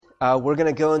We're going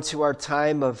to go into our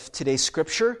time of today's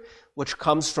scripture, which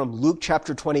comes from Luke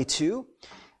chapter 22.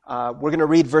 We're going to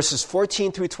read verses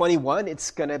 14 through 21. It's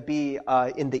going to be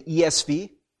in the ESV.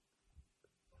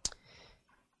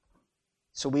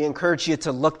 So we encourage you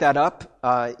to look that up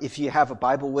if you have a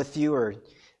Bible with you, or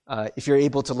if you're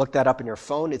able to look that up in your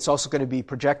phone. It's also going to be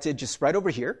projected just right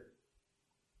over here.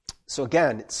 So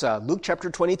again, it's Luke chapter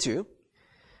 22,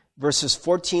 verses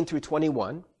 14 through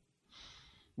 21.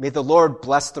 May the Lord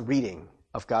bless the reading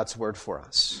of God's word for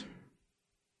us.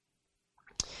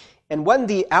 And when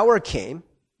the hour came,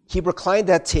 he reclined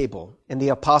at table, and the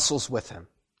apostles with him.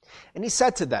 And he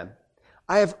said to them,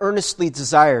 I have earnestly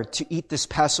desired to eat this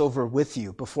Passover with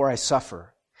you before I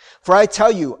suffer. For I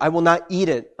tell you, I will not eat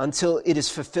it until it is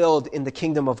fulfilled in the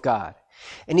kingdom of God.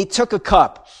 And he took a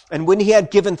cup, and when he had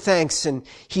given thanks, and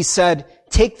he said,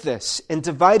 Take this and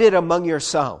divide it among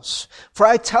yourselves. For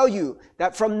I tell you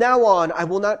that from now on I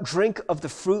will not drink of the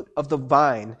fruit of the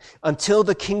vine until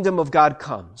the kingdom of God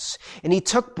comes. And he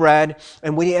took bread,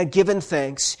 and when he had given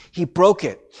thanks, he broke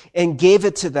it and gave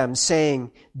it to them,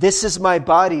 saying, This is my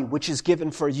body, which is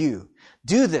given for you.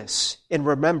 Do this in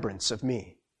remembrance of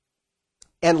me.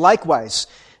 And likewise,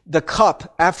 the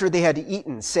cup after they had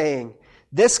eaten, saying,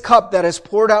 This cup that is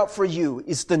poured out for you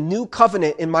is the new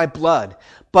covenant in my blood.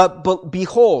 But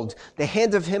behold, the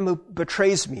hand of him who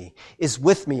betrays me is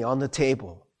with me on the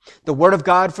table. The word of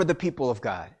God for the people of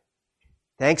God.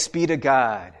 Thanks be to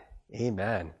God.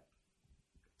 Amen.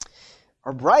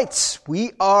 All right,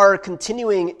 we are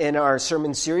continuing in our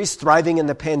sermon series, Thriving in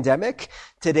the Pandemic.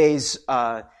 Today's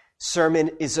sermon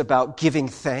is about giving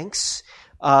thanks,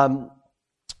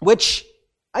 which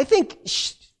I think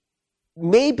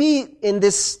maybe in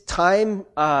this time,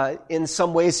 in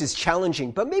some ways is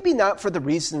challenging, but maybe not for the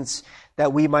reasons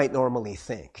that we might normally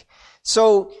think.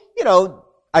 So,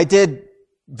 I did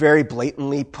very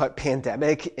blatantly put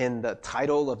pandemic in the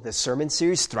title of this sermon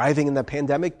series, Thriving in the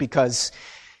Pandemic, because,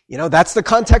 that's the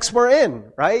context we're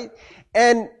in, right?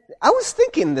 And I was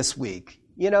thinking this week,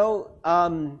 I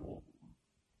don't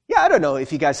know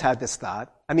if you guys had this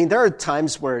thought. I mean, there are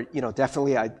times where,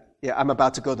 definitely I'm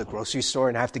about to go to the grocery store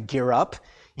and I have to gear up.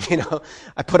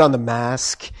 I put on the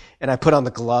mask and I put on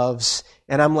the gloves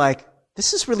and I'm like,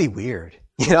 this is really weird.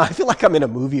 I feel like I'm in a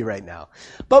movie right now.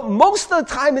 But most of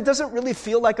the time, it doesn't really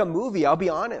feel like a movie, I'll be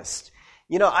honest.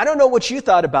 I don't know what you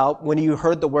thought about when you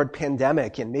heard the word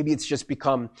pandemic, and maybe it's just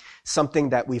become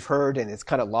something that we've heard and it's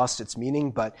kind of lost its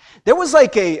meaning. But there was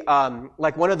like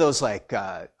one of those I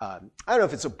don't know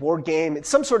if it's a board game. It's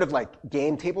some sort of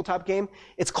game, tabletop game.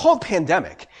 It's called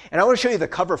Pandemic. And I want to show you the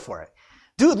cover for it.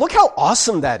 Dude, look how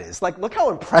awesome that is. Look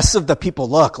how impressive the people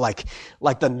look. Like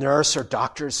the nurse or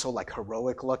doctor is so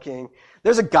heroic looking.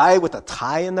 There's a guy with a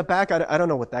tie in the back. I don't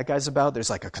know what that guy's about.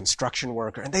 There's a construction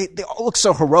worker and they all look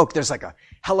so heroic. There's a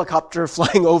helicopter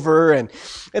flying over and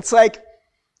it's I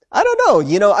don't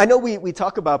know. I know we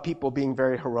talk about people being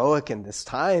very heroic in this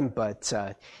time, but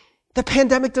the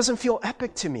pandemic doesn't feel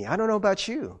epic to me. I don't know about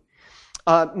you.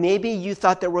 Maybe you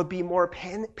thought there would be more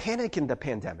panic in the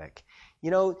pandemic.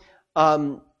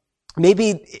 Maybe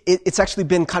it's actually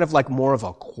been kind of more of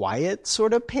a quiet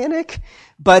sort of panic.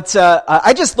 But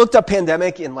I just looked up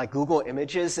pandemic in Google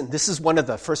Images, and this is one of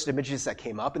the first images that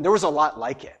came up, and there was a lot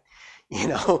like it.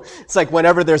 It's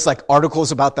whenever there's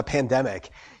articles about the pandemic,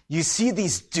 you see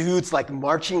these dudes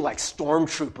marching like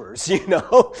stormtroopers,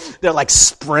 They're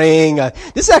spraying.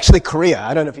 This is actually Korea.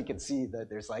 I don't know if you can see that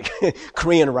there's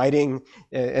Korean writing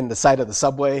in the side of the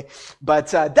subway. But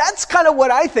that's kind of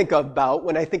what I think about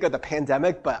when I think of the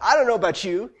pandemic. But I don't know about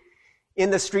you.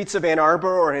 In the streets of Ann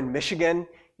Arbor or in Michigan,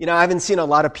 I haven't seen a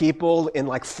lot of people in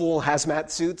full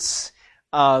hazmat suits.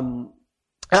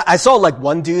 I saw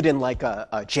one dude in a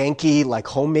janky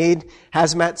homemade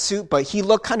hazmat suit, but he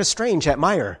looked kind of strange at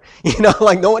Meijer. No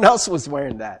one else was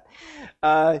wearing that.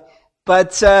 I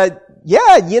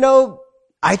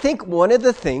think one of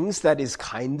the things that is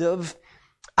kind of,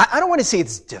 I don't want to say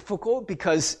it's difficult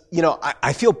because,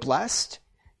 I feel blessed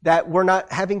that we're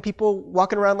not having people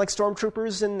walking around like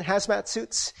stormtroopers in hazmat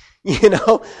suits.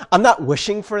 I'm not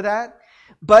wishing for that.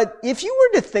 But if you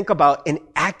were to think about an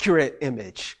accurate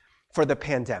image for the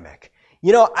pandemic.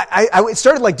 I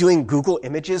started doing Google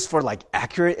Images for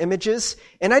accurate images,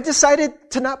 and I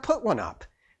decided to not put one up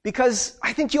because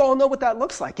I think you all know what that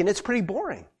looks like, and it's pretty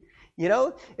boring.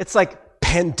 It's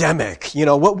pandemic.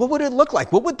 What would it look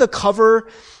like? What would the cover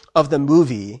of the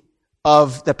movie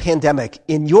of the pandemic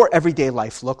in your everyday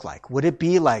life look like? Would it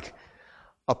be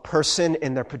a person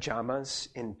in their pajamas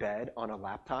in bed on a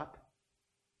laptop?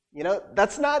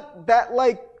 That's not that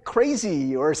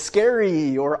crazy or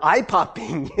scary or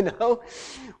eye-popping,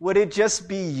 Would it just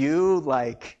be you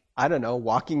I don't know,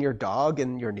 walking your dog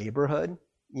in your neighborhood,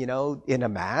 in a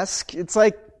mask. It's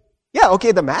like, yeah,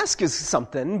 okay, the mask is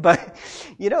something, but,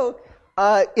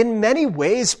 in many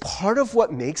ways, part of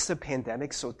what makes the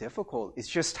pandemic so difficult is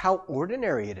just how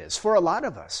ordinary it is for a lot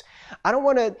of us. I don't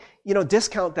want to,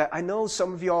 discount that. I know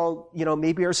some of y'all,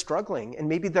 maybe are struggling, and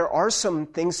maybe there are some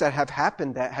things that have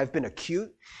happened that have been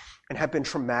acute and have been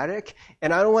traumatic,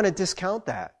 and I don't want to discount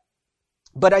that.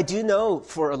 But I do know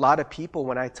for a lot of people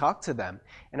when I talk to them,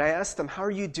 and I ask them, how are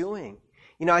you doing?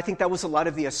 I think that was a lot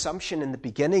of the assumption in the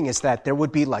beginning, is that there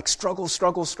would be like struggle.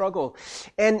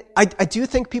 And I do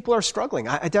think people are struggling.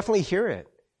 I definitely hear it.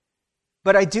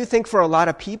 But I do think for a lot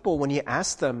of people, when you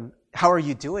ask them, how are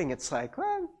you doing? It's like,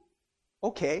 well,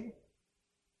 okay.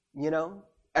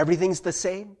 Everything's the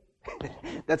same.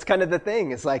 That's kind of the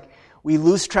thing. It's like we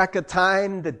lose track of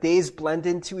time. The days blend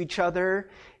into each other.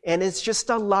 And it's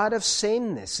just a lot of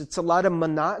sameness. It's a lot of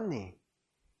monotony,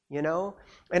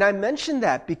 And I mention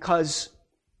that because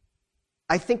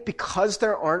I think because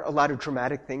there aren't a lot of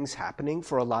dramatic things happening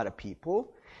for a lot of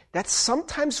people, that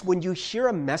sometimes when you hear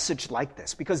a message like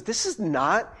this, because this is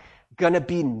not going to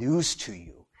be news to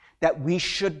you, that we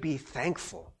should be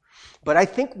thankful. But I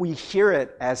think we hear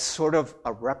it as sort of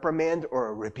a reprimand or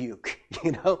a rebuke,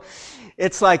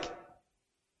 It's like,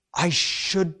 I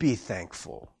should be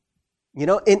thankful,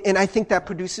 and I think that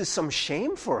produces some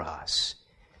shame for us,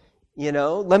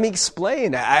 Let me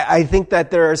explain. I think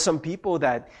that there are some people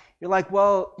that you're like,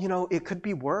 well, it could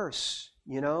be worse,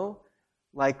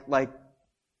 like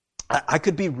I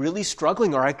could be really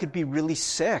struggling, or I could be really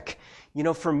sick.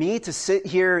 For me to sit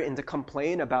here and to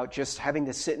complain about just having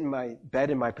to sit in my bed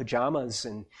in my pajamas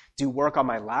and do work on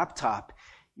my laptop,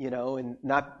 and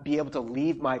not be able to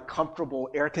leave my comfortable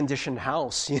air-conditioned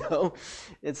house,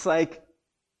 it's like,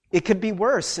 it could be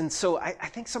worse. And so I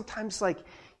think sometimes, like,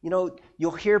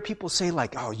 you'll hear people say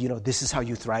like, oh, this is how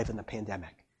you thrive in the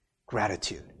pandemic.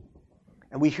 Gratitude.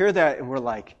 And we hear that and we're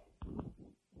like,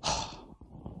 oh,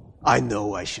 I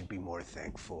know I should be more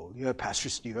thankful. Pastor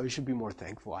Steve, I should be more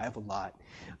thankful. I have a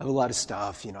lot of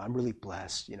stuff. I'm really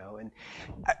blessed. And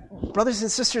brothers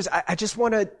and sisters, I just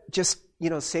want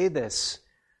to say this.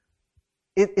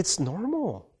 It's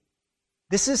normal.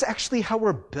 This is actually how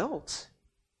we're built.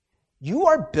 You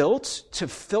are built to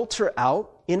filter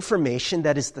out information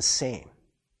that is the same.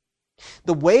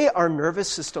 The way our nervous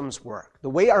systems work, the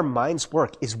way our minds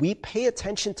work, is we pay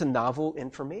attention to novel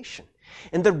information.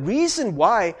 And the reason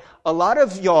why a lot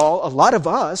of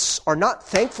us are not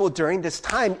thankful during this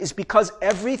time is because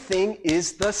everything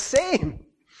is the same.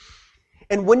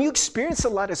 And when you experience a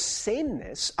lot of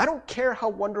sameness, I don't care how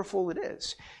wonderful it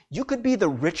is. You could be the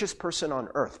richest person on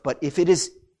earth, but if it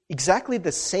is exactly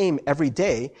the same every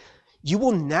day, you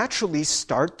will naturally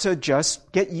start to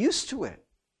just get used to it,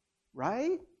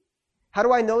 right? How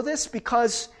do I know this?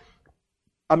 Because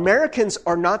Americans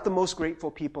are not the most grateful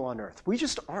people on earth. We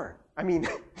just aren't. I mean,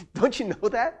 don't you know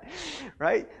that?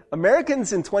 Right?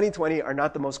 Americans in 2020 are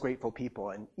not the most grateful people.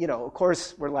 And, of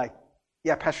course, we're like,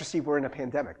 yeah, Pastor Steve, we're in a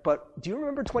pandemic. But do you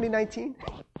remember 2019?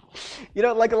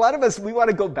 Like a lot of us, we want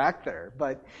to go back there.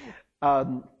 But I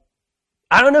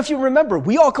don't know if you remember,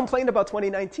 we all complained about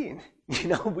 2019.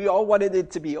 We all wanted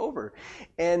it to be over.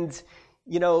 And,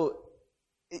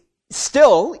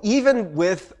 still, even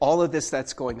with all of this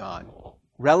that's going on,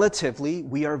 relatively,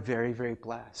 we are very, very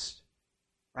blessed,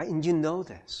 right? And you know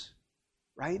this,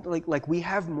 right? Like we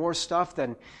have more stuff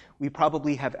than we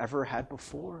probably have ever had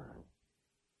before.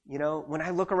 When I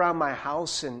look around my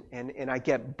house and I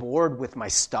get bored with my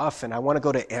stuff and I want to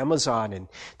go to Amazon and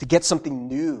to get something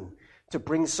new to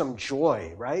bring some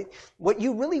joy, right? What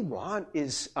you really want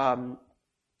is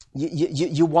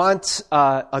you want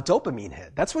a dopamine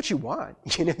hit. That's what you want.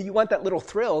 You want that little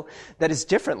thrill that is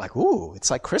different. Like, ooh, it's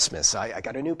like Christmas. I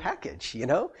got a new package,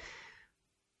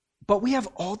 But we have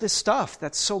all this stuff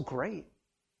that's so great.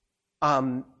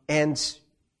 And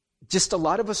just a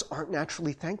lot of us aren't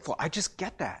naturally thankful. I just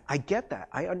get that. I get that.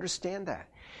 I understand that.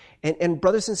 And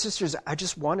brothers and sisters, I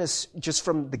just want us, just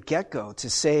from the get-go, to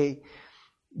say,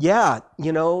 yeah,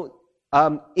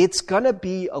 it's going to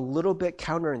be a little bit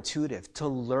counterintuitive to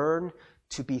learn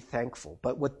to be thankful.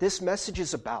 But what this message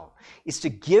is about is to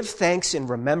give thanks and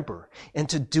remember, and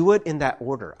to do it in that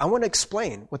order. I want to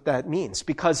explain what that means,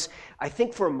 because I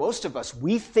think for most of us,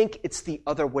 we think it's the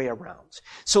other way around.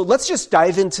 So let's just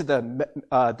dive into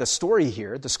the story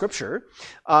here, the scripture,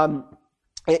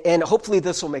 and hopefully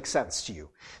this will make sense to you.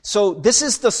 So this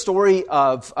is the story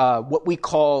of what we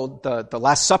call the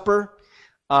Last Supper.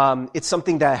 It's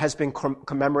something that has been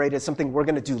commemorated, something we're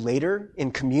going to do later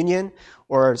in communion,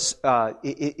 or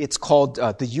it's called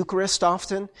the Eucharist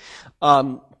often.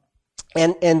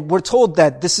 And we're told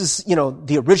that this is,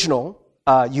 the original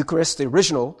Eucharist, the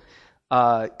original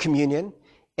communion.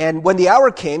 And when the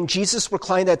hour came, Jesus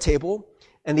reclined at table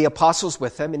and the apostles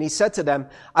with him, and he said to them,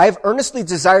 I have earnestly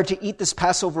desired to eat this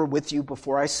Passover with you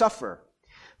before I suffer.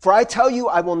 For I tell you,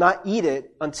 I will not eat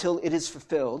it until it is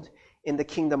fulfilled in the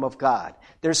kingdom of God.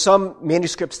 There's some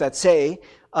manuscripts that say,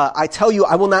 I tell you,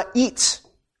 I will not eat,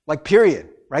 like period,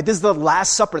 right? This is the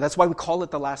Last Supper. That's why we call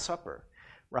it the Last Supper,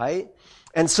 right?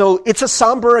 And so it's a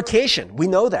somber occasion. We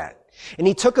know that. And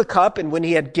he took a cup, and when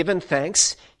he had given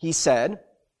thanks, he said,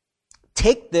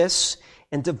 take this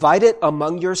and divide it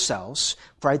among yourselves,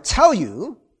 for I tell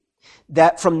you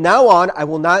that from now on I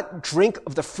will not drink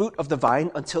of the fruit of the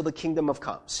vine until the kingdom of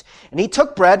comes. And he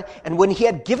took bread, and when he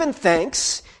had given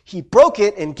thanks, he broke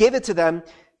it and gave it to them,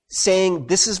 saying,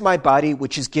 this is my body,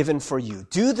 which is given for you.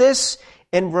 Do this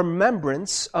in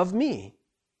remembrance of me.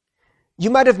 You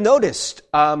might have noticed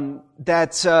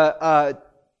that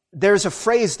there's a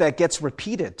phrase that gets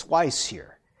repeated twice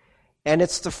here, and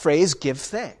it's the phrase, give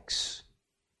thanks.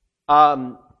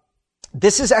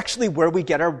 This is actually where we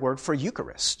get our word for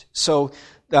Eucharist. So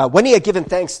when he had given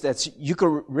thanks, that's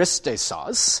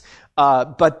Eucharistesos,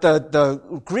 but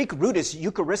the Greek root is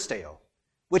Eucharisteo,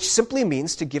 which simply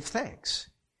means to give thanks.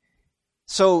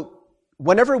 So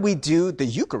whenever we do the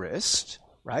Eucharist,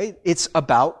 right, it's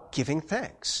about giving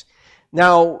thanks.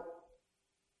 Now,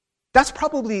 that's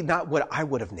probably not what I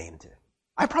would have named it.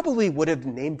 I probably would have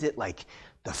named it like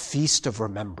the Feast of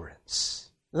Remembrance.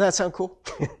 Doesn't that sound cool?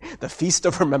 The Feast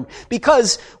of Remembrance.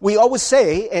 Because we always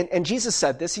say, and Jesus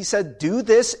said this, he said, do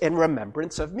this in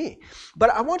remembrance of me. But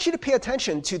I want you to pay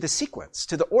attention to the sequence,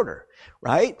 to the order,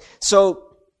 right?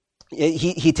 So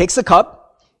he takes the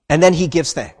cup, and then he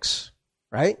gives thanks,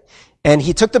 right? And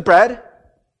he took the bread,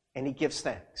 and he gives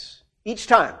thanks. Each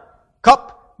time,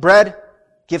 cup, bread,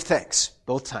 give thanks,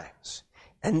 both times.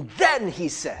 And then he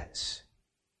says,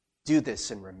 do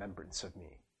this in remembrance of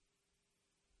me.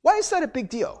 Why is that a big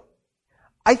deal?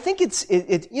 I think it's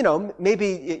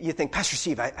maybe you think, Pastor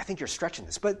Steve, I think you're stretching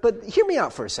this, but hear me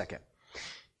out for a second.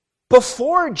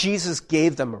 Before Jesus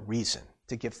gave them a reason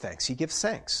to give thanks, he gives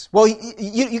thanks. Well,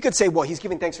 you could say, well, he's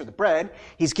giving thanks for the bread,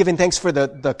 he's giving thanks for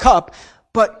the cup,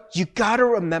 but you got to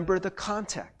remember the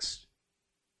context.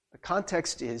 The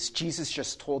context is Jesus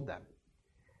just told them,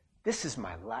 this is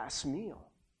my last meal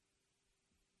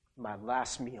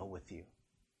with you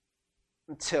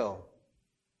until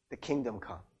the kingdom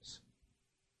comes.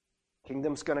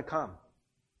 Kingdom's going to come.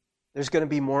 There's going to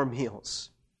be more meals.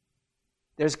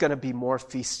 There's going to be more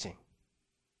feasting.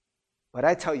 But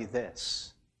I tell you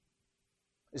this,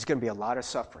 there's going to be a lot of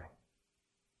suffering.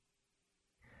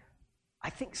 I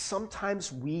think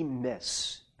sometimes we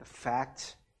miss the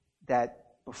fact that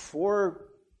before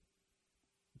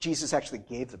Jesus actually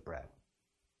gave the bread,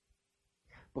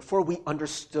 before we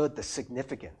understood the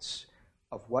significance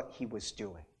of what he was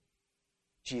doing,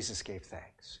 Jesus gave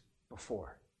thanks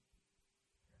before.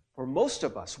 For most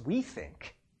of us, we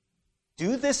think,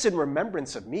 do this in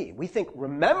remembrance of me. We think,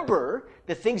 remember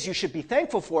the things you should be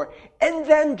thankful for, and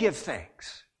then give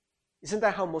thanks. Isn't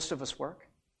that how most of us work?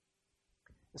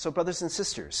 And so, brothers and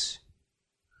sisters,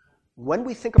 when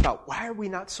we think about why are we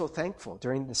not so thankful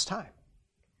during this time,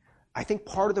 I think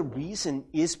part of the reason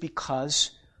is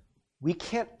because we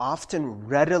can't often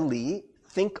readily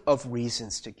think of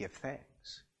reasons to give thanks.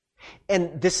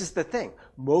 And this is the thing.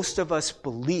 Most of us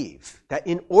believe that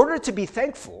in order to be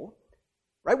thankful,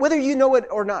 right, whether you know it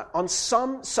or not, on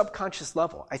some subconscious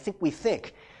level, I think we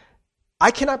think, I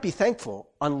cannot be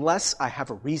thankful unless I have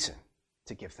a reason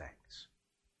to give thanks.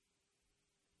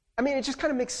 I mean, it just kind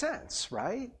of makes sense,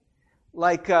 right?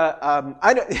 Like,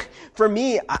 for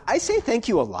me, I say thank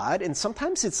you a lot, and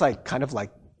sometimes it's like kind of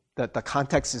like the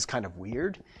context is kind of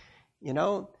weird, you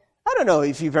know? I don't know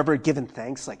if you've ever given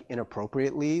thanks like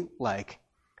inappropriately, like,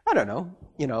 I don't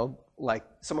know, like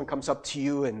someone comes up to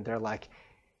you and they're like,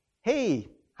 hey,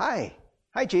 hi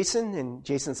Jason, and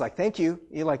Jason's like, thank you.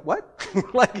 You're like, what?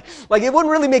 like it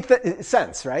wouldn't really make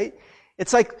sense, right?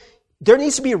 It's like, there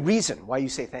needs to be a reason why you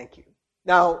say thank you.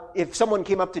 Now, if someone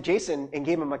came up to Jason and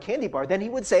gave him a candy bar, then he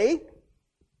would say,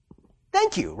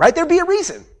 thank you, right? There'd be a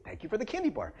reason. Thank you for the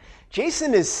candy bar.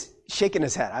 Jason is shaking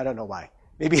his head. I don't know why.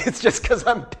 Maybe it's just because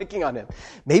I'm picking on him.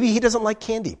 Maybe he doesn't like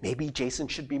candy. Maybe Jason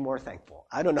should be more thankful.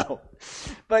 I don't know.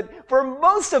 But for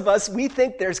most of us, we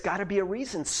think there's got to be a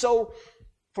reason. So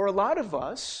for a lot of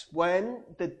us, when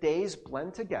the days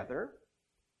blend together,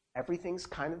 everything's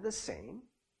kind of the same.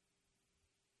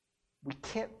 We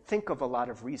can't think of a lot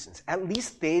of reasons. At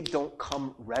least they don't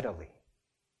come readily,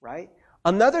 right?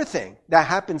 Another thing that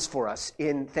happens for us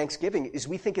in Thanksgiving is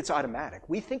we think it's automatic.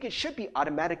 We think it should be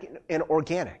automatic and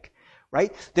organic.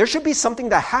 right? There should be something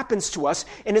that happens to us,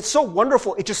 and it's so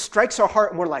wonderful, it just strikes our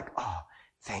heart, and we're like, oh,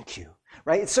 thank you,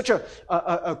 right? It's such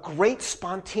a great,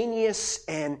 spontaneous,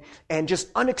 and just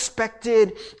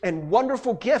unexpected and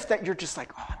wonderful gift that you're just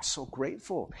like, oh, I'm so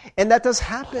grateful. And that does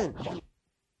happen.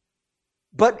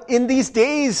 But in these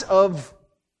days of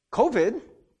COVID,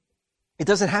 it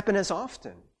doesn't happen as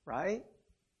often, right?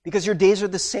 Because your days are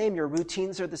the same, your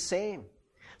routines are the same.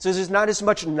 So there's not as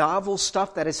much novel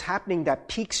stuff that is happening that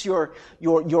piques your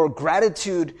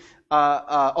gratitude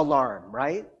alarm,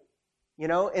 right? You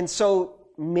know, and so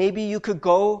maybe you could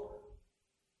go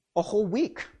a whole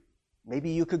week. Maybe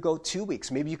you could go 2 weeks.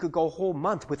 Maybe you could go a whole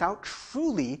month without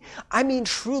truly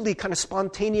kind of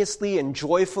spontaneously and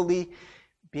joyfully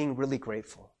being really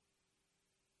grateful.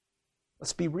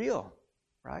 Let's be real,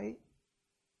 right?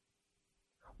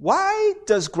 Why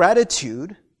does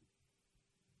gratitude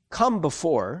come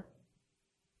before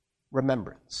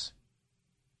remembrance?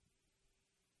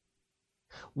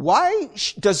 Why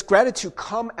does gratitude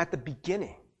come at the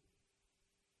beginning?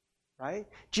 Right?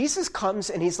 Jesus comes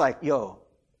and he's like, yo,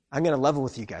 I'm going to level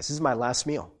with you guys. This is my last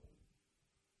meal.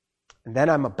 And then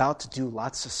I'm about to do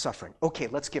lots of suffering. Okay,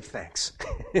 let's give thanks.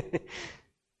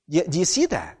 Yeah, do you see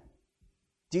that?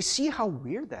 Do you see how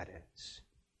weird that is?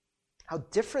 How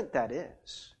different that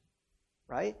is?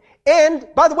 Right? And,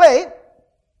 by the way,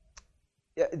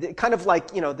 kind of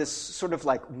like, this sort of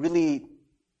like really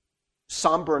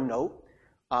somber note,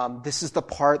 this is the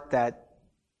part that,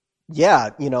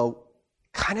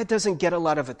 kind of doesn't get a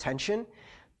lot of attention,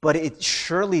 but it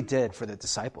surely did for the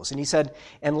disciples. And he said,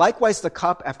 and likewise the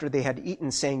cup after they had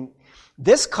eaten, saying,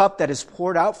 this cup that is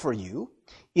poured out for you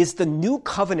is the new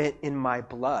covenant in my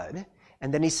blood.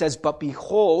 And then he says, but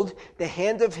behold, the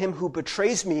hand of him who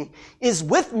betrays me is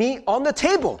with me on the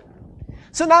table.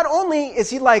 So not only is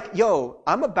he like, yo,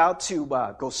 I'm about to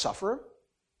go suffer,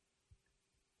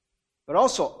 but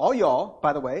also all y'all,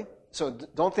 by the way, so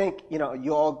don't think,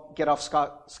 you all get off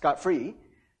scot-free.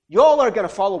 Y'all are going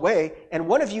to fall away, and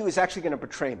one of you is actually going to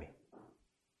betray me.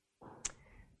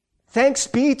 Thanks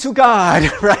be to God,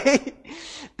 right?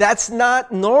 That's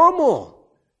not normal.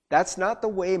 That's not the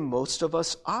way most of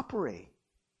us operate.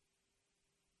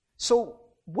 So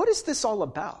what is this all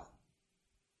about?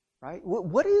 Right?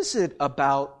 What is it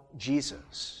about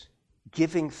Jesus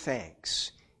giving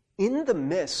thanks in the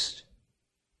midst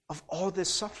of all this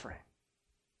suffering?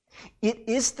 It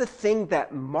is the thing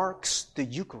that marks the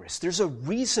Eucharist. There's a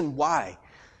reason why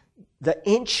the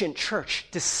ancient church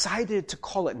decided to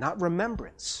call it not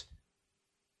remembrance,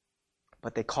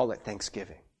 but they call it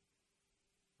thanksgiving.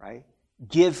 Right?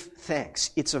 Give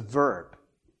thanks. It's a verb.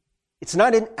 It's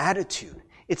not an attitude.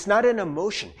 It's not an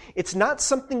emotion. It's not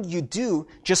something you do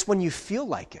just when you feel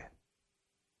like it.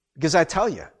 Because I tell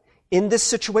you, in this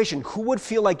situation, who would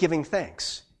feel like giving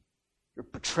thanks? Your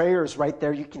betrayer is right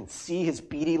there. You can see his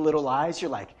beady little eyes.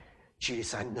 You're like,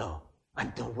 geez, I know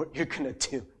what you're going to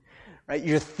do. Right?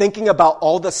 You're thinking about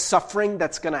all the suffering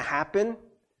that's going to happen.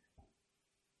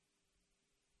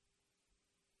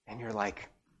 And you're like,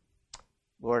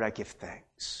 Lord, I give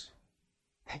thanks.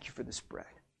 Thank you for this bread.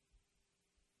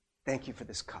 Thank you for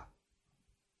this cup.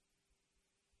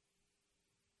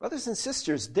 Brothers and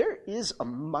sisters, there is a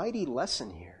mighty lesson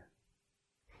here.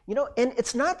 And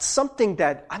it's not something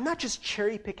that, I'm not just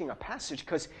cherry picking a passage,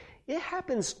 because it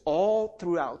happens all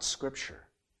throughout Scripture,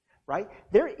 right?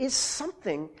 There is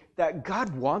something that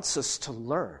God wants us to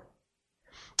learn.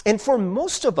 And for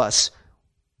most of us,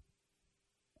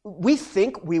 we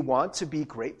think we want to be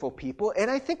grateful people,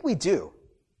 and I think we do.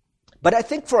 But I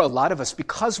think for a lot of us,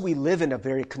 because we live in a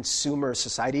very consumer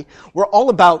society, we're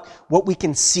all about what we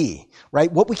can see,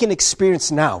 right? What we can experience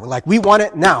now. We're like, we want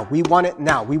it now. We want it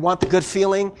now. We want the good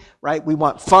feeling, right? We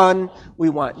want fun.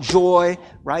 We want joy,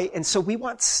 right? And so we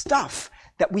want stuff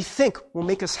that we think will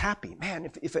make us happy. Man,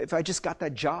 if I just got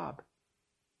that job.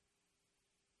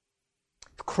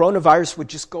 If coronavirus would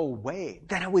just go away,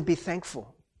 then I would be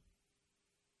thankful.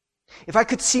 If I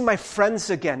could see my friends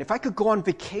again, if I could go on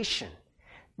vacation,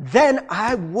 then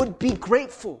I would be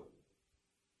grateful.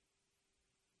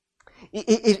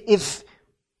 If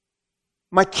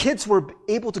my kids were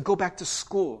able to go back to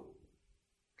school,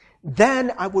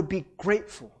 then I would be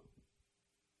grateful.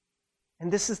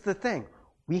 And this is the thing.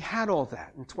 We had all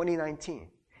that in 2019,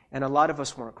 and a lot of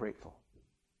us weren't grateful.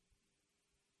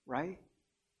 Right?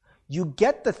 You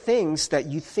get the things that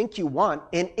you think you want,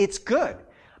 and it's good.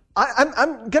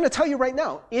 I'm going to tell you right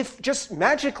now, if just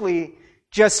magically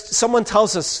someone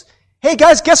tells us, hey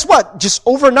guys, guess what? Just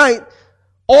overnight,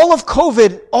 all of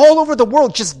COVID all over the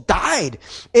world just died.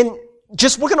 And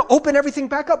we're going to open everything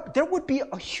back up. There would be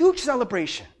a huge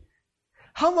celebration.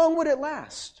 How long would it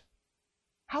last?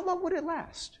 How long would it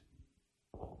last?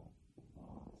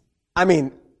 I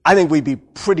mean, I think we'd be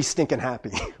pretty stinking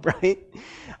happy, right?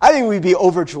 I think we'd be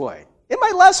overjoyed. It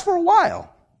might last for a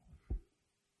while.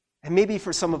 And maybe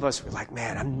for some of us, we're like,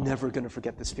 man, I'm never going to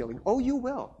forget this feeling. Oh, you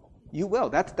will. You will.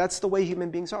 That's the way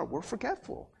human beings are. We're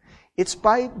forgetful. It's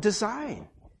by design.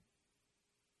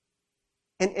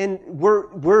 And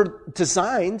we're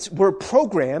designed, we're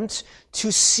programmed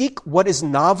to seek what is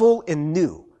novel and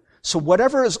new. So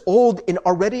whatever is old and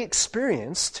already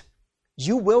experienced,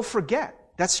 you will forget.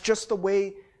 That's just the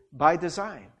way by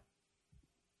design.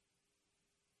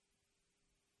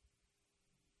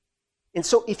 And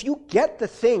so if you get the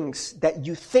things that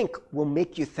you think will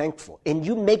make you thankful, and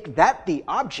you make that the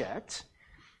object,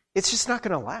 it's just not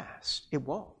going to last. It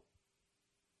won't.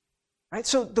 Right?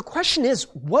 So the question is,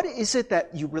 what is it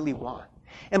that you really want?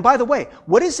 And by the way,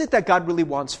 what is it that God really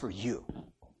wants for you?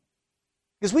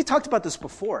 Because we talked about this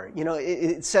before. You know,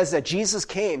 it says that Jesus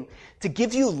came to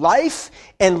give you life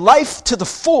and life to the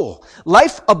full,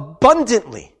 life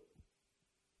abundantly.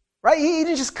 Right? He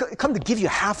didn't just come to give you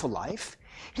half a life.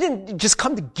 He didn't just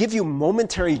come to give you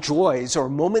momentary joys or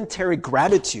momentary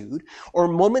gratitude or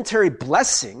momentary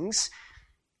blessings,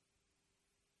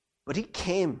 but he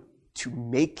came to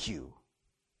make you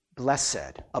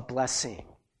blessed, a blessing.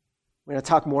 We're going to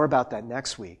talk more about that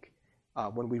next week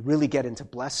when we really get into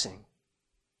blessing.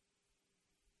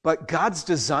 But God's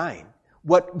design,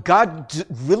 what God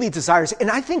really desires,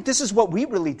 and I think this is what we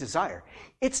really desire,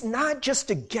 it's not just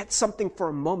to get something for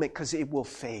a moment because it will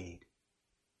fade,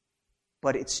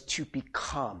 but it's to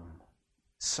become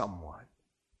someone.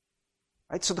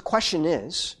 Right? So the question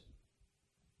is,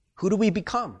 who do we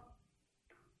become?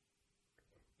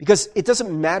 Because it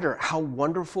doesn't matter how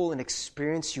wonderful an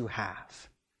experience you have,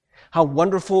 how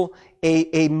wonderful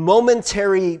a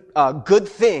momentary good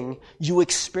thing you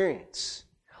experience.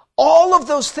 All of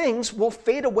those things will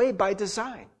fade away by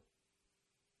design.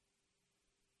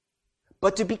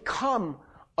 But to become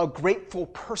a grateful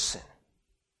person,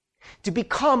 to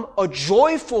become a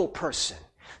joyful person,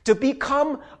 to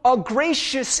become a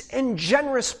gracious and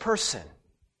generous person,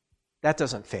 that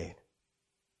doesn't fade.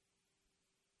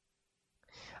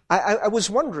 I was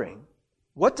wondering,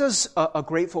 what does a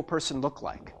grateful person look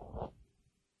like?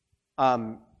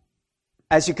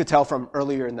 As you could tell from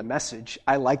earlier in the message,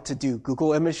 I like to do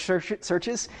Google image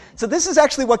searches. So this is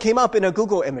actually what came up in a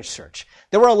Google image search.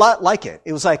 There were a lot like it.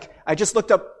 It was like, I just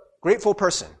looked up grateful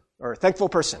person or thankful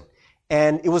person,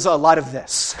 and it was a lot of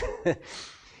this.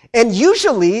 And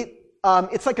usually,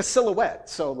 it's like a silhouette.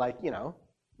 So like you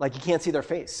can't see their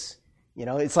face. You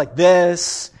know, it's like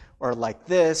this or like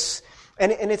this.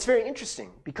 And it's very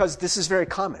interesting because this is very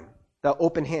common, the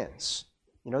open hands.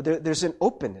 You know, there's an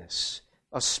openness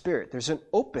of spirit. There's an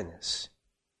openness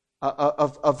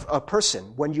of a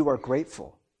person when you are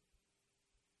grateful.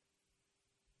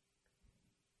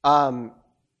 But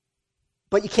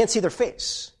you can't see their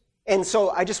face. And so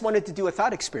I just wanted to do a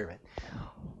thought experiment.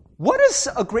 What does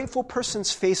a grateful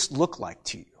person's face look like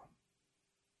to you?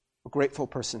 A grateful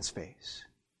person's face.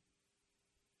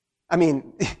 I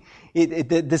mean,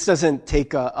 this doesn't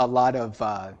take a lot of...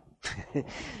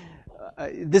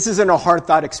 this isn't a hard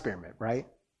thought experiment, right?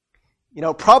 You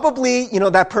know, probably,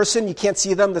 that person, you can't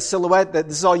see them, the silhouette, this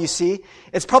is all you see.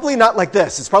 It's probably not like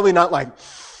this. It's probably not like,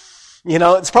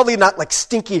 it's probably not like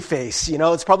stinky face.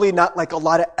 It's probably not like a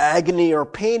lot of agony or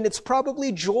pain. It's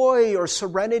probably joy or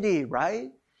serenity,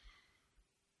 right?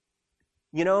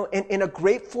 And a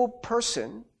grateful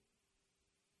person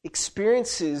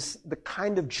experiences the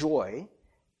kind of joy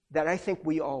that I think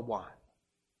we all want.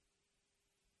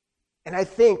 And I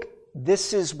think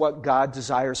this is what God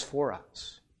desires for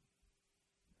us.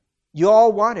 You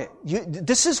all want it.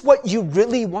 This is what you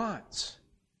really want.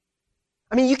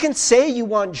 I mean, you can say you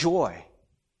want joy,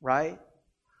 right?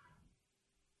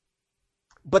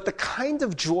 But the kind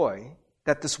of joy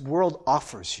that this world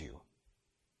offers you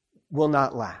will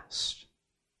not last.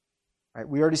 Right?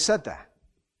 We already said that.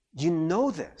 You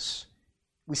know this.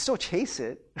 We still chase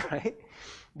it, right?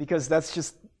 Because that's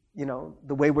just,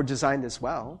 the way we're designed as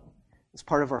well. It's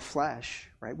part of our flesh,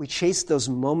 right? We chase those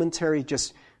momentary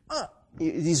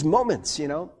these moments,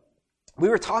 We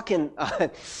were talking,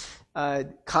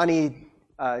 Connie,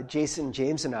 Jason,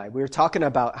 James, and I, we were talking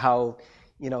about how,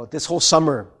 this whole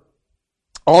summer,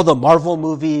 all the Marvel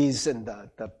movies and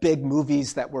the big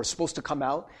movies that were supposed to come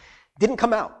out didn't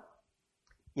come out.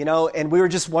 And we were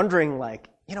just wondering, like,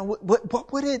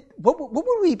 what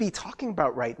would we be talking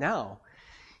about right now?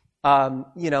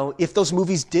 If those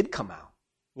movies did come out.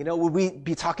 Would we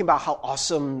be talking about how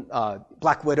awesome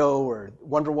Black Widow or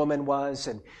Wonder Woman was,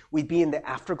 and we'd be in the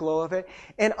afterglow of it?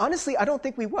 And honestly, I don't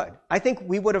think we would. I think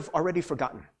we would have already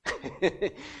forgotten.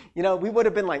 We would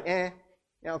have been like,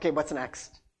 okay, what's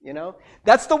next?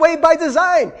 That's the way by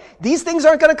design. These things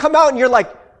aren't going to come out and you're like,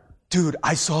 dude,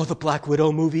 I saw the Black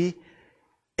Widow movie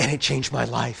and it changed my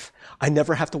life. I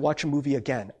never have to watch a movie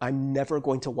again. I'm never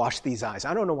going to wash these eyes.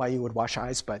 I don't know why you would wash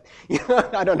eyes, but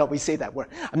I don't know. We say that word.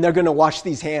 I'm never going to wash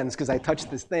these hands because I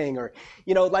touched this thing, or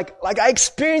like I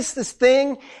experienced this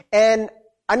thing and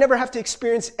I never have to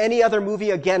experience any other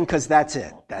movie again because that's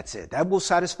it. That's it. That will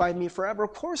satisfy me forever.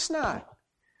 Of course not.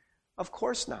 Of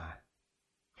course not.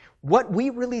 What we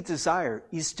really desire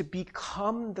is to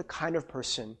become the kind of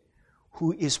person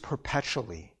who is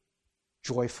perpetually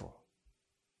joyful,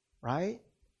 right?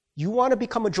 You want to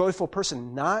become a joyful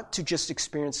person, not to just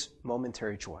experience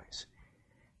momentary joys.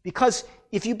 Because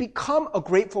if you become a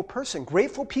grateful person,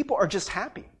 grateful people are just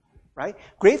happy, right?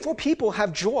 Grateful people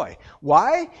have joy.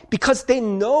 Why? Because they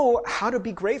know how to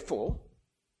be grateful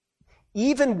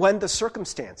even when the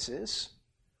circumstances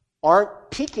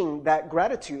aren't piquing that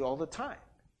gratitude all the time,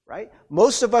 right?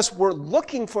 Most of us were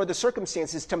looking for the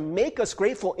circumstances to make us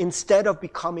grateful instead of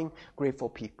becoming grateful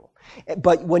people.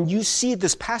 But when you see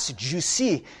this passage, you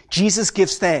see Jesus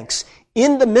gives thanks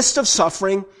in the midst of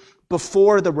suffering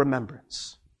before the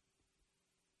remembrance.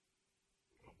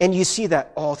 And you see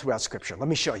that all throughout Scripture. Let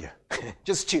me show you.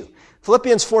 Just two.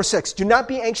 Philippians 4:6. Do not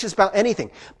be anxious about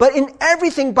anything, but in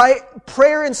everything by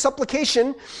prayer and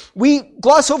supplication. We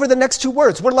gloss over the next two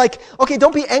words. We're like, okay,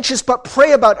 don't be anxious, but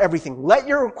pray about everything. Let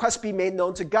your requests be made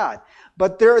known to God.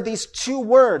 But there are these two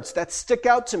words that stick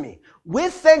out to me.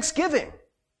 With thanksgiving.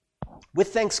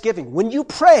 With thanksgiving. When you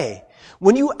pray,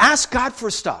 when you ask God for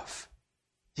stuff,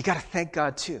 you got to thank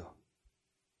God too.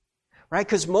 Right?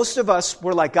 Because most of us,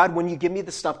 we're like, God, when you give me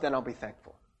the stuff, then I'll be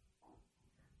thankful.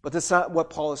 But that's not what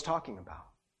Paul is talking about.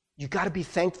 You got to be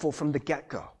thankful from the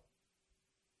get-go.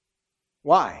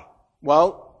 Why?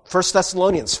 Well, 1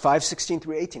 Thessalonians 5:16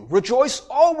 through 18. Rejoice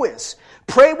always.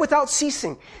 Pray without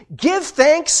ceasing. Give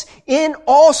thanks in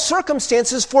all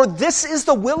circumstances, for this is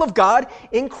the will of God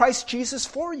in Christ Jesus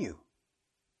for you.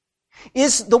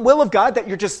 Is the will of God that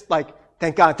you're just like,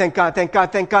 thank God, thank God, thank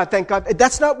God, thank God, thank God?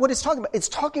 That's not what it's talking about. It's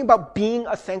talking about being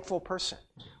a thankful person,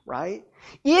 right?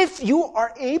 If you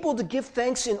are able to give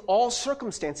thanks in all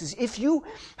circumstances, if you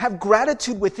have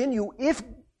gratitude within you, if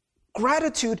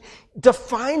gratitude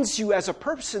defines you as a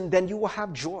person, then you will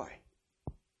have joy,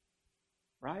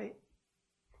 right?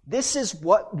 This is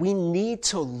what we need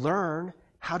to learn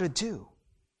how to do.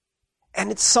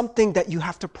 And it's something that you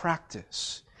have to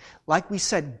practice. Like we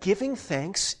said, giving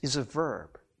thanks is a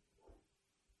verb,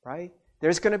 right?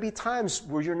 There's going to be times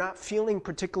where you're not feeling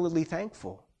particularly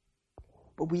thankful,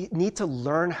 but we need to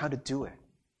learn how to do it,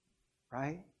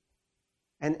 right?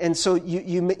 And so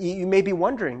you may be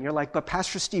wondering, you're like, but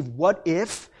Pastor Steve, what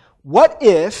if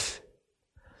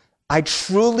I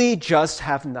truly just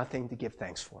have nothing to give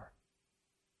thanks for?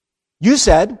 You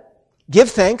said, give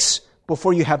thanks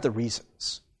before you have the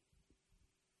reasons.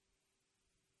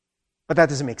 But that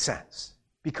doesn't make sense,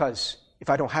 because if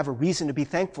I don't have a reason to be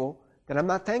thankful, then I'm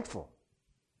not thankful.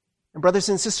 And brothers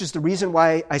and sisters, the reason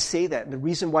why I say that, and the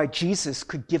reason why Jesus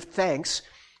could give thanks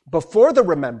before the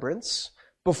remembrance,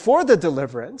 before the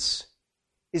deliverance,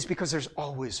 is because there's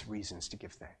always reasons to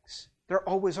give thanks. There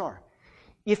always are.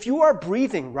 If you are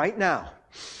breathing right now,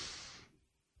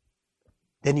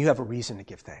 then you have a reason to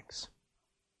give thanks.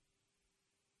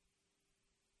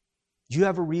 You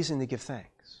have a reason to give thanks.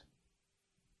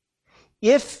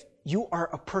 If you are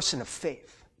a person of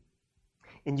faith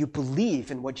and you believe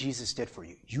in what Jesus did for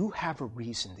you, you have a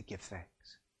reason to give thanks.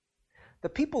 The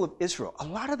people of Israel, a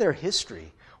lot of their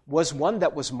history was one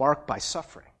that was marked by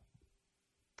suffering.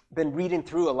 I've been reading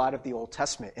through a lot of the Old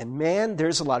Testament, and man,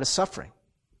 there's a lot of suffering.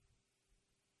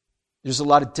 There's a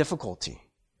lot of difficulty.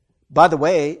 By the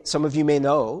way, some of you may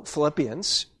know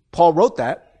Philippians. Paul wrote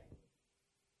that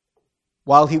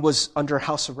while he was under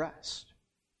house arrest.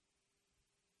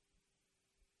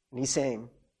 And he's saying,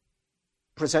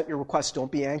 present your requests,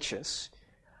 don't be anxious.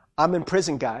 I'm in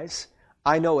prison, guys.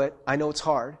 I know it. I know it's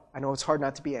hard. I know it's hard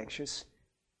not to be anxious.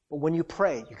 But when you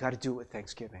pray, you got to do it with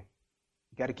thanksgiving.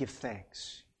 You got to give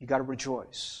thanks. You got to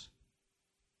rejoice.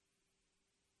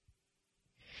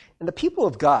 And the people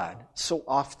of God, so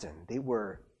often, they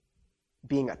were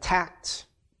being attacked.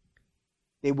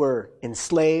 They were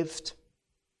enslaved.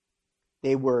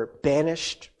 They were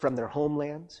banished from their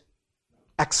homeland,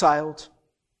 exiled.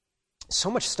 So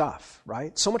much stuff,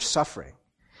 right? So much suffering.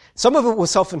 Some of it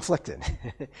was self-inflicted.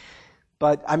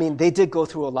 But, they did go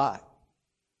through a lot.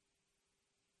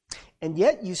 And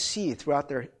yet you see throughout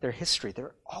their history,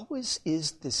 there always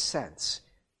is this sense,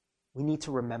 we need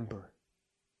to remember.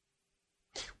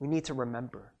 We need to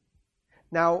remember.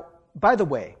 Now, by the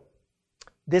way,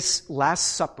 this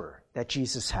Last Supper that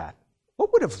Jesus had,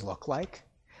 what would it have looked like?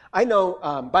 I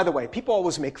know, by the way, people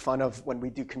always make fun of when we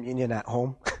do communion at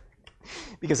home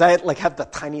because I have the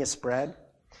tiniest bread.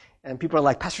 And people are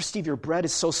like, Pastor Steve, your bread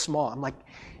is so small. I'm like,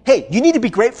 hey, you need to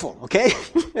be grateful, okay?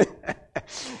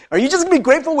 Are you just going to be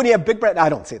grateful when you have big bread? I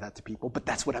don't say that to people, but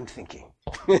that's what I'm thinking.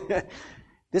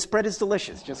 This bread is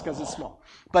delicious just because it's small.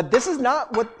 But this is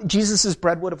not what Jesus'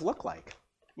 bread would have looked like.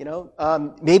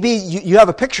 Maybe you have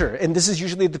a picture, and this is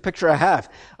usually the picture I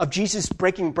have, of Jesus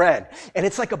breaking bread. And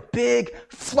it's like a big,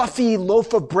 fluffy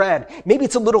loaf of bread. Maybe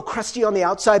it's a little crusty on the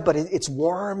outside, but it's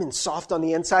warm and soft on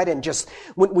the inside. And just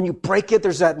when you break it,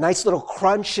 there's that nice little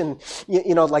crunch, and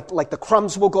like the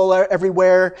crumbs will go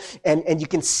everywhere. And you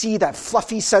can see that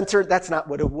fluffy center. That's not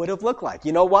what it would have looked like.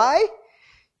 You know why?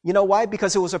 You know why?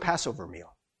 Because it was a Passover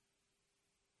meal.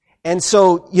 And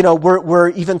so, we're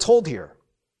even told here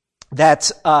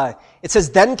that it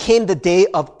says, then came the day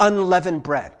of unleavened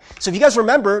bread. So if you guys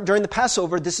remember, during the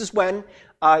Passover, this is when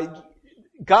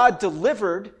God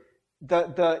delivered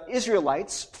the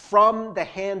Israelites from the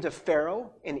hand of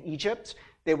Pharaoh in Egypt.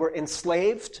 They were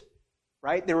enslaved,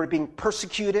 right? They were being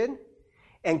persecuted.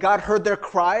 And God heard their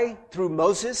cry through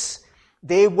Moses.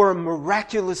 They were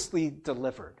miraculously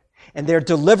delivered. And they're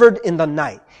delivered in the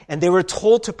night. And they were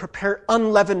told to prepare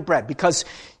unleavened bread because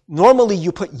normally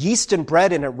you put yeast in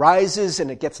bread and it rises and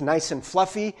it gets nice and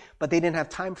fluffy, but they didn't have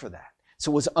time for that.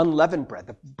 So it was unleavened bread.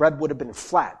 The bread would have been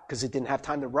flat because it didn't have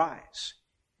time to rise.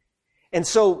 And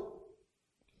so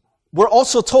we're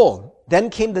also told, then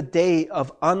came the day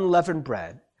of unleavened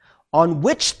bread on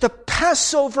which the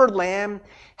Passover lamb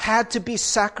had to be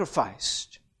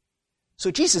sacrificed. So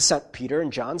Jesus sent Peter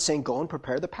and John saying, go and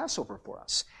prepare the Passover for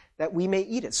us, that we may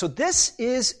eat it. So this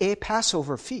is a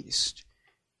Passover feast.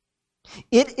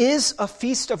 It is a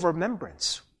feast of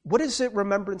remembrance. What is it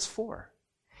remembrance for?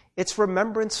 It's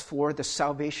remembrance for the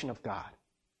salvation of God.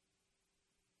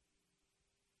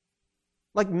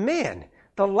 Like, man,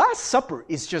 the Last Supper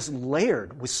is just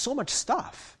layered with so much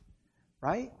stuff,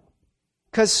 right?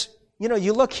 Because,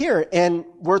 you look here and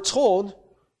we're told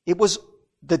it was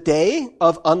the day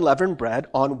of unleavened bread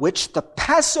on which the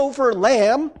Passover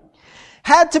lamb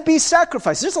had to be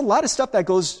sacrificed. There's a lot of stuff that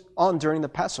goes on during the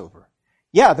Passover.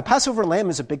 Yeah, the Passover lamb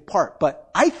is a big part, but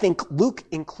I think Luke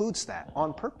includes that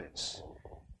on purpose.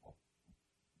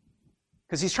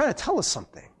 Because he's trying to tell us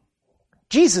something.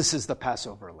 Jesus is the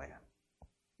Passover lamb.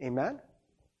 Amen?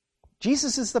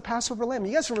 Jesus is the Passover lamb.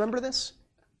 You guys remember this?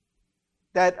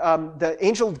 That the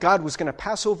angel of God was going to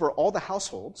pass over all the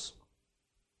households,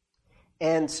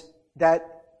 and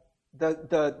that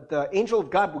the angel of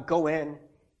God would go in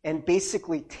and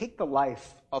basically take the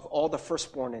life of all the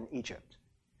firstborn in Egypt.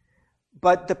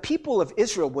 But the people of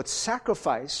Israel would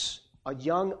sacrifice a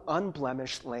young,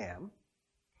 unblemished lamb,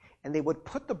 and they would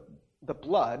put the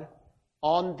blood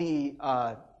on the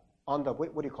what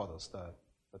do you call those?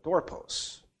 The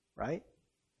doorposts, right?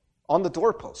 On the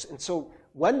doorposts. And so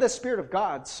when the Spirit of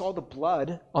God saw the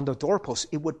blood on the doorposts,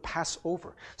 it would pass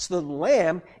over. So the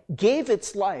lamb gave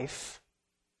its life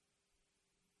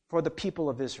for the people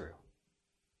of Israel.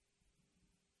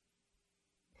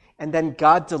 And then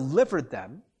God delivered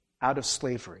them out of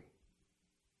slavery.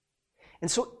 And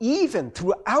so even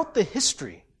throughout the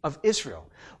history of Israel,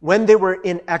 when they were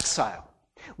in exile,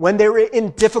 when they were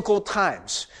in difficult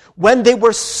times, when they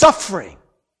were suffering,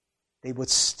 they would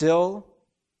still,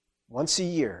 once a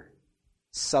year,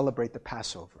 celebrate the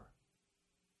Passover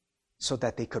so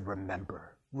that they could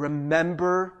remember.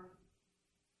 Remember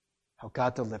how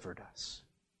God delivered us.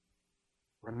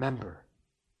 Remember,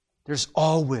 there's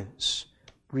always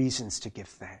reasons to give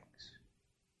thanks.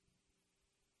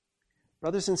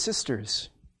 Brothers and sisters,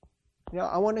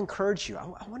 I want to encourage you.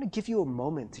 I want to give you a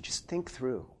moment to just think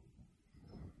through.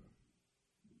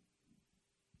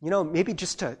 Maybe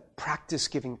just to practice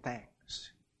giving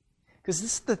thanks. Because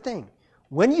this is the thing.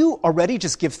 When you already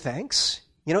just give thanks,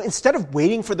 instead of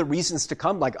waiting for the reasons to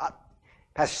come, like,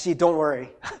 Pastor Steve, don't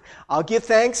worry. I'll give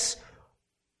thanks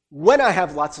when I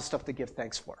have lots of stuff to give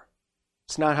thanks for.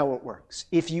 It's not how it works.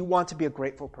 If you want to be a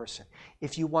grateful person,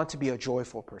 if you want to be a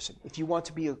joyful person, if you want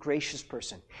to be a gracious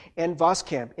person, Ann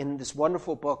Voskamp, in this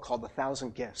wonderful book called The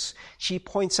 1,000 Gifts, she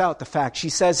points out the fact, she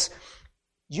says,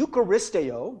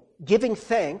 Eucharisteo, giving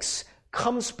thanks,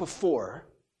 comes before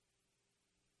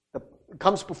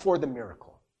the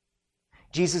miracle.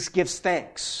 Jesus gives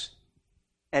thanks,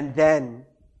 and then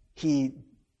he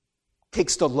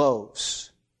takes the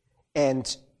loaves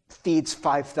and feeds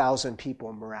 5,000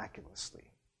 people miraculously.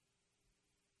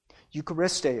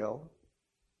 Eucharisteo,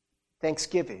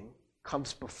 thanksgiving,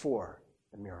 comes before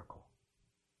the miracle.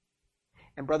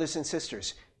 And brothers and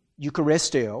sisters,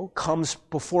 Eucharisteo comes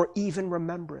before even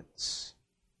remembrance.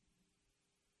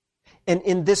 And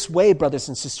in this way, brothers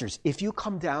and sisters, if you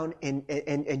come down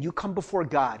and you come before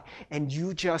God and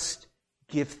you just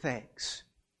give thanks,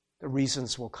 the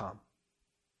reasons will come.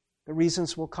 The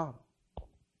reasons will come.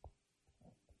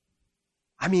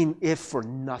 I mean, if for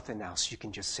nothing else, you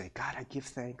can just say, God, I give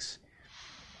thanks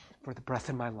for the breath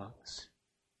in my lungs.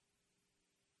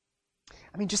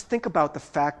 I mean, just think about the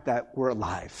fact that we're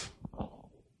alive.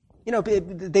 You know,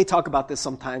 they talk about this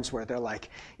sometimes where they're like,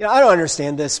 you know, I don't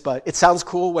understand this, but it sounds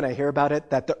cool when I hear about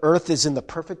it, that the earth is in the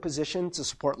perfect position to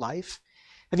support life.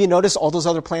 Have you noticed all those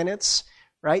other planets,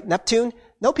 right? Neptune,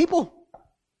 no people.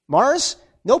 Mars,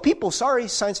 no people. Sorry,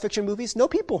 science fiction movies, no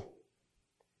people.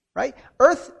 Right?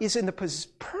 Earth is in the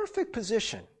perfect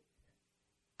position,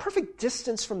 perfect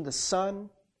distance from the sun,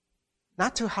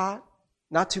 not too hot,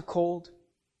 not too cold,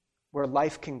 where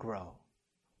life can grow.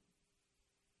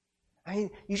 I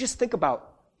mean, you just think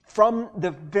about, from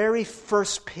the very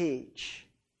first page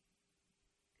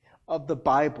of the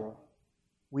Bible,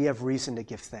 we have reason to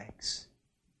give thanks.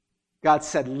 God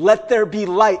said, let there be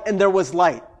light, and there was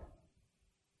light.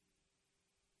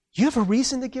 You have a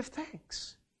reason to give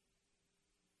thanks.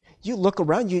 You look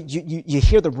around, you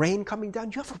hear the rain coming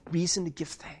down, you have a reason to give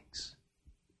thanks.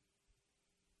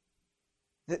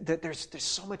 There's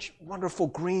so much wonderful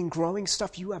green growing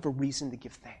stuff, you have a reason to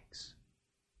give thanks.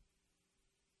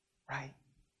 Right?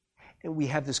 And we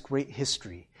have this great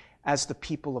history as the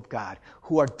people of God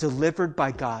who are delivered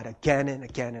by God again and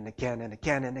again and again and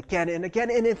again and again and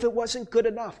again. And if it wasn't good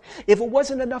enough, if it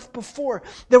wasn't enough before,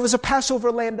 there was a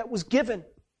Passover lamb that was given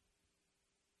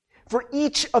for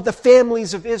each of the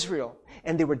families of Israel,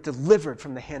 and they were delivered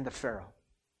from the hand of Pharaoh.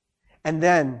 And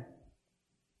then,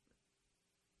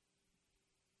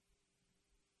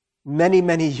 many,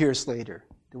 many years later,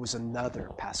 there was another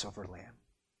Passover lamb.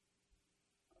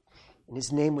 And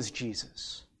his name was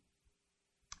Jesus.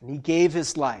 And he gave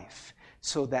his life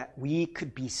so that we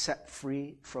could be set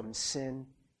free from sin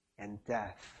and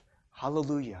death.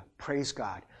 Hallelujah. Praise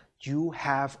God. You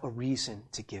have a reason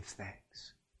to give thanks.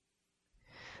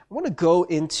 I want to go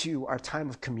into our time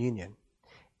of communion.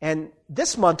 And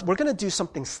this month, we're going to do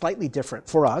something slightly different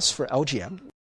for us, for LGM.